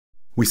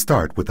We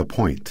start with a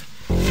point.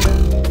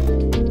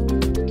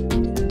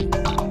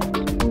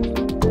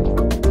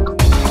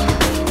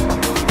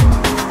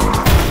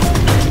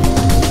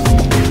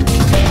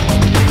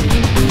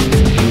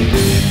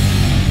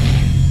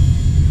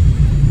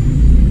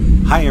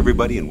 Hi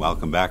everybody and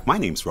welcome back. My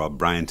name's Rob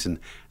Bryanton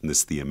and this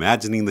is the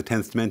Imagining the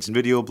 10th Dimension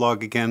video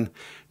blog again.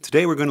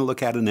 Today we're going to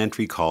look at an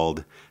entry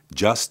called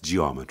Just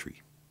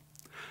Geometry.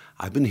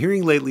 I've been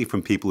hearing lately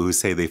from people who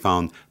say they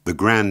found The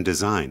Grand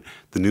Design,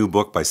 the new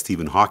book by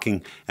Stephen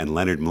Hawking and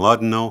Leonard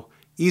Mlodinow,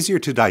 easier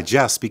to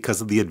digest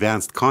because of the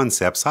advanced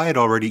concepts I had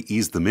already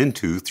eased them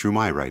into through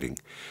my writing.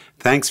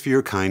 Thanks for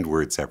your kind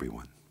words,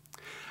 everyone.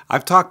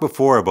 I've talked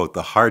before about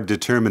the hard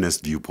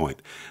determinist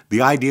viewpoint,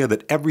 the idea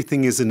that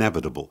everything is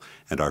inevitable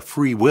and our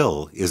free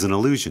will is an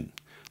illusion.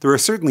 There are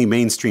certainly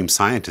mainstream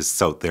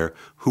scientists out there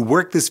who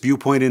work this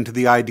viewpoint into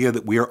the idea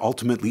that we are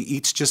ultimately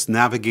each just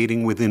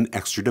navigating within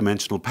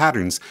extra-dimensional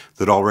patterns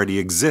that already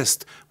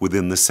exist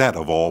within the set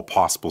of all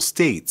possible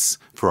states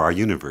for our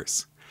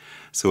universe.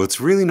 So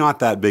it's really not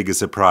that big a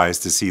surprise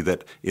to see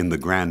that in The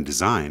Grand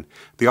Design,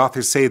 the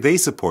authors say they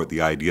support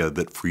the idea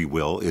that free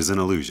will is an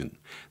illusion.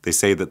 They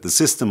say that the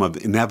system of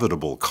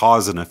inevitable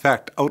cause and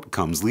effect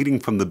outcomes leading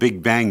from the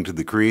Big Bang to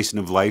the creation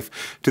of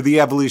life, to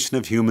the evolution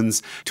of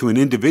humans, to an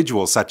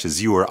individual such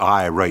as you or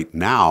I right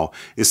now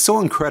is so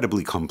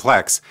incredibly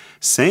complex,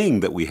 saying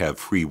that we have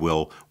free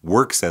will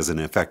works as an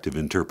effective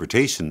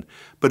interpretation,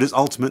 but is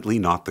ultimately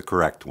not the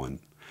correct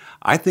one.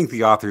 I think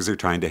the authors are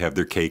trying to have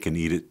their cake and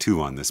eat it too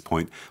on this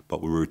point,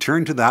 but we'll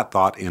return to that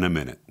thought in a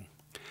minute.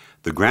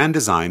 The Grand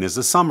Design is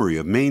a summary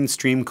of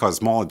mainstream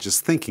cosmologists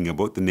thinking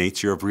about the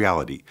nature of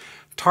reality,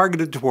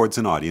 targeted towards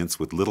an audience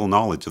with little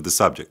knowledge of the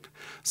subject.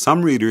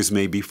 Some readers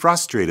may be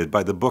frustrated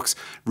by the book's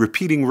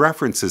repeating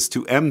references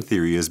to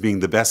M-theory as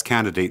being the best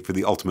candidate for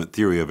the ultimate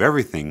theory of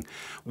everything,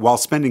 while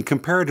spending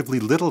comparatively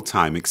little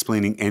time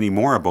explaining any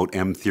more about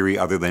M-theory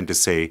other than to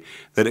say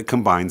that it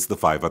combines the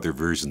 5 other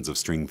versions of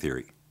string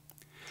theory.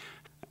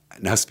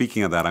 Now,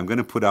 speaking of that, I'm going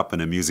to put up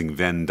an amusing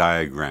Venn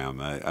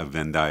diagram, a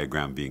Venn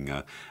diagram being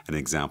an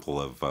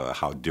example of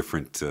how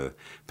different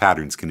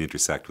patterns can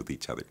intersect with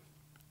each other.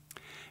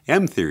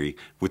 M-theory,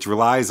 which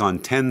relies on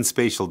 10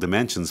 spatial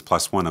dimensions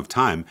plus 1 of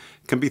time,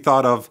 can be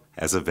thought of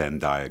as a Venn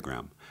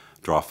diagram.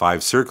 Draw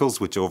 5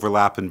 circles which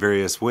overlap in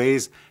various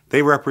ways.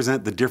 They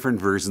represent the different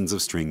versions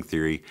of string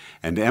theory,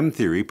 and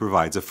M-theory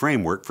provides a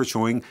framework for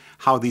showing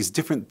how these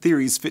different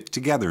theories fit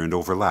together and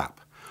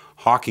overlap.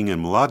 Hawking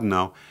and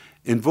Mlodinow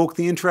invoke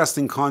the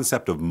interesting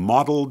concept of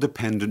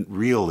model-dependent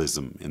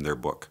realism in their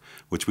book,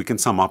 which we can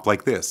sum up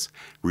like this.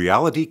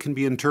 Reality can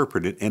be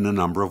interpreted in a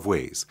number of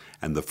ways,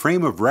 and the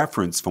frame of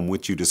reference from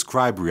which you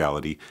describe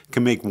reality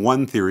can make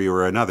one theory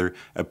or another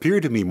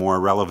appear to be more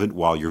relevant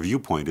while your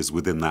viewpoint is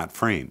within that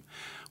frame.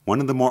 One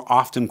of the more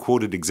often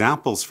quoted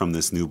examples from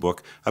this new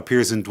book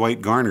appears in Dwight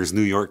Garner's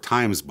New York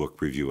Times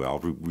book review. I'll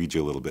read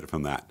you a little bit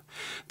from that.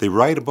 They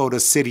write about a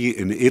city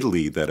in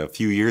Italy that a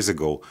few years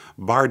ago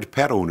barred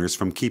pet owners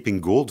from keeping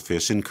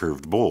goldfish in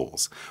curved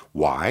bowls.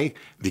 Why?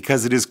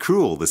 Because it is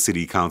cruel, the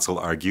city council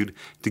argued,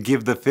 to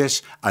give the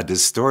fish a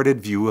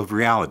distorted view of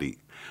reality.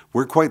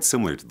 We're quite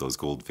similar to those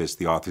goldfish,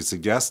 the author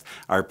suggests.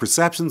 Our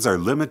perceptions are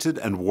limited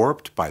and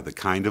warped by the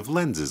kind of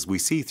lenses we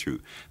see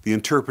through, the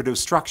interpretive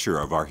structure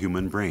of our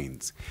human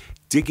brains.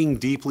 Digging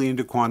deeply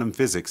into quantum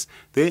physics,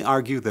 they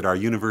argue that our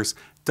universe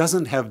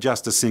doesn't have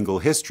just a single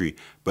history,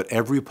 but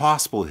every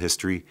possible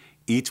history,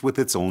 each with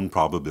its own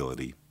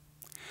probability.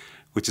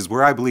 Which is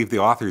where I believe the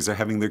authors are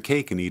having their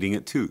cake and eating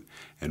it too.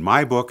 In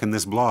my book and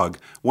this blog,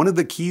 one of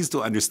the keys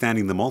to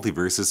understanding the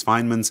multiverse is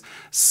Feynman's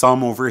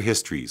sum over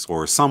histories,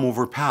 or sum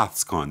over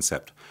paths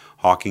concept.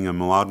 Hawking and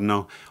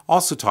Mlodinow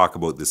also talk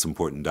about this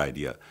important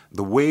idea.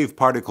 The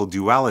wave-particle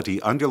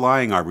duality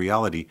underlying our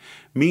reality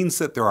means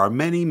that there are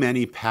many,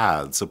 many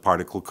paths a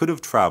particle could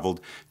have traveled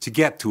to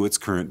get to its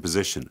current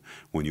position.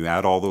 When you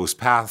add all those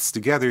paths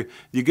together,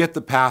 you get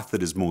the path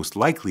that is most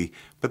likely,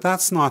 but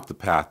that's not the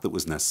path that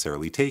was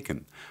necessarily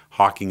taken.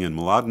 Hawking and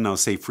Mlodinow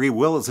say free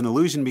will is an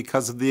illusion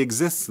because of the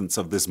existence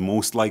of this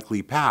most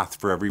likely path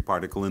for every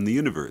particle in the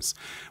universe,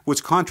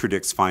 which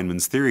contradicts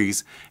Feynman's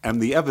theories and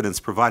the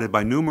evidence provided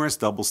by numerous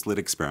double-slit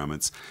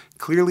experiments,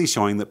 clearly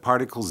showing that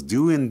particles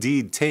do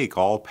indeed take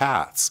all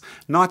paths,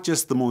 not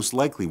just the most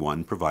likely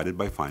one provided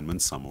by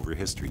Feynman's sum over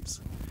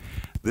histories.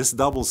 This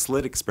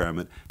double-slit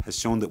experiment has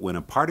shown that when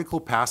a particle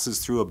passes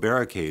through a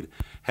barricade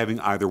having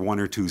either 1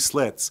 or 2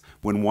 slits,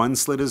 when one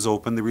slit is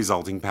open, the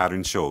resulting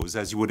pattern shows,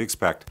 as you would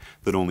expect,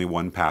 that only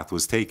one path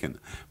was taken.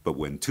 But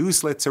when 2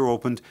 slits are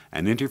opened,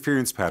 an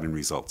interference pattern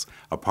results.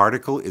 A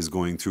particle is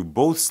going through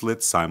both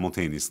slits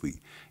simultaneously.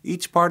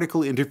 Each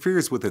particle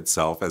interferes with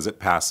itself as it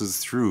passes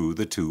through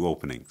the 2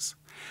 openings.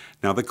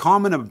 Now, the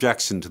common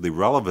objection to the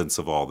relevance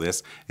of all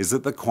this is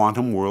that the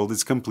quantum world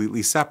is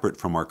completely separate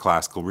from our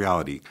classical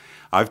reality.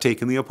 I've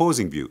taken the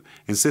opposing view,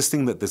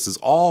 insisting that this is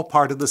all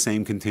part of the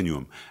same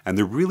continuum, and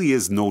there really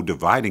is no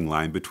dividing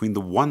line between the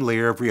one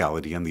layer of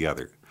reality and the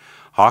other.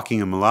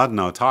 Hawking and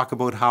Mlodinow talk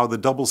about how the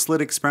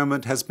double-slit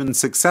experiment has been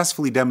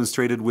successfully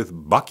demonstrated with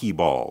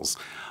buckyballs.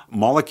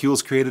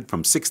 Molecules created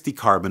from 60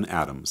 carbon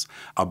atoms.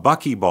 A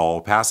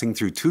buckyball passing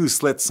through two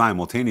slits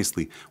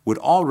simultaneously would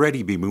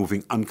already be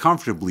moving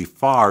uncomfortably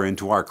far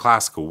into our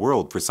classical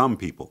world for some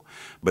people,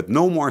 but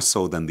no more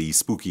so than the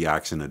spooky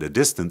action at a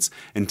distance,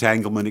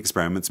 entanglement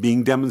experiments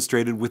being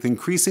demonstrated with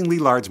increasingly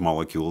large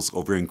molecules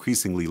over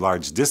increasingly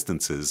large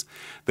distances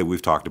that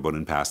we've talked about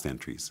in past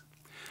entries.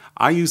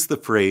 I use the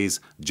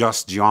phrase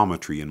just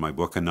geometry in my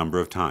book a number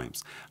of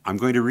times. I'm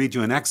going to read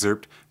you an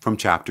excerpt from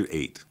chapter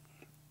 8.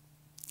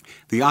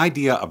 The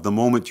idea of the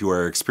moment you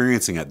are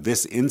experiencing at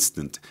this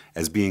instant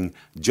as being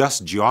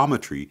just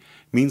geometry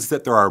means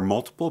that there are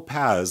multiple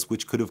paths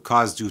which could have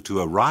caused you to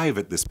arrive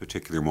at this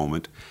particular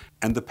moment,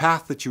 and the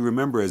path that you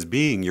remember as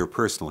being your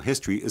personal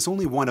history is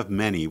only one of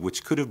many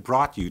which could have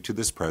brought you to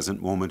this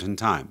present moment in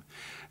time,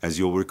 as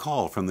you'll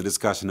recall from the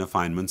discussion of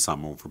Feynman's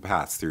sum over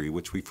paths theory,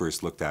 which we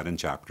first looked at in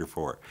chapter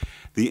 4.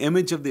 The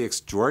image of the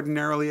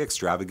extraordinarily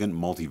extravagant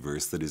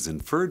multiverse that is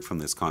inferred from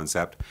this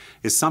concept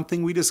is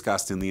something we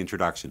discussed in the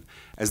introduction,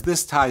 as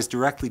this ties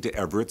directly to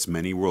Everett's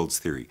many worlds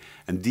theory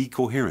and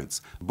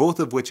decoherence, both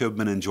of which have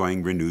been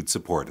enjoying renewed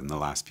support in the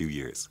last few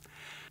years.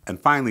 And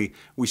finally,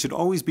 we should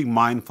always be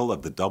mindful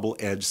of the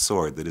double-edged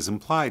sword that is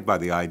implied by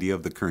the idea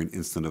of the current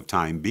instant of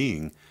time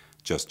being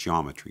just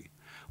geometry.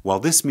 While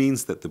this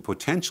means that the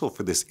potential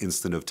for this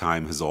instant of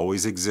time has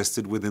always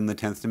existed within the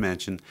 10th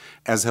dimension,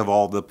 as have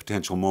all the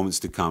potential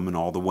moments to come and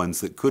all the ones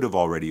that could have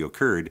already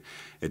occurred,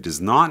 it does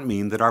not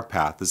mean that our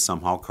path is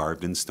somehow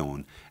carved in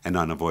stone and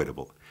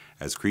unavoidable.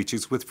 As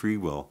creatures with free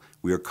will,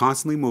 we are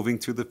constantly moving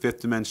through the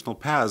fifth dimensional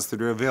paths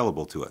that are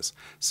available to us,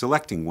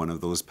 selecting one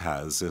of those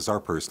paths as our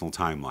personal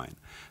timeline.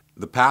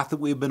 The path that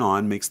we've been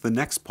on makes the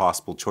next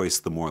possible choice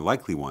the more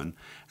likely one,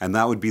 and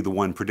that would be the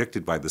one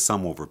predicted by the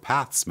sum over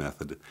paths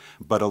method,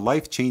 but a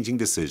life-changing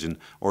decision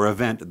or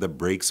event that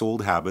breaks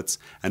old habits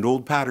and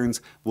old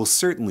patterns will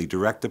certainly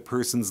direct a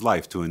person's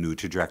life to a new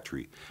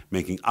trajectory,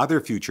 making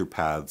other future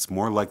paths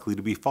more likely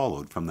to be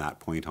followed from that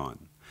point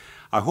on.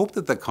 I hope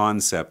that the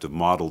concept of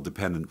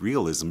model-dependent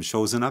realism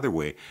shows another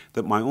way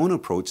that my own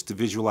approach to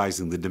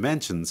visualizing the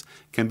dimensions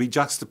can be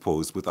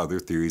juxtaposed with other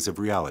theories of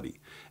reality.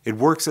 It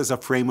works as a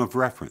frame of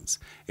reference.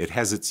 It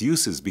has its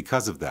uses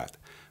because of that.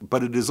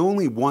 But it is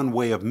only one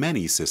way of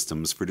many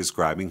systems for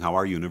describing how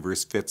our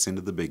universe fits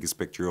into the biggest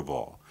picture of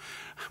all.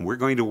 We're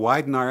going to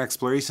widen our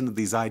exploration of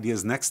these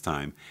ideas next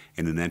time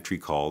in an entry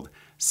called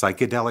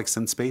Psychedelics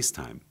and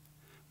Spacetime.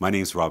 My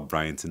name's Rob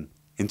Bryanton.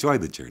 Enjoy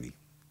the journey.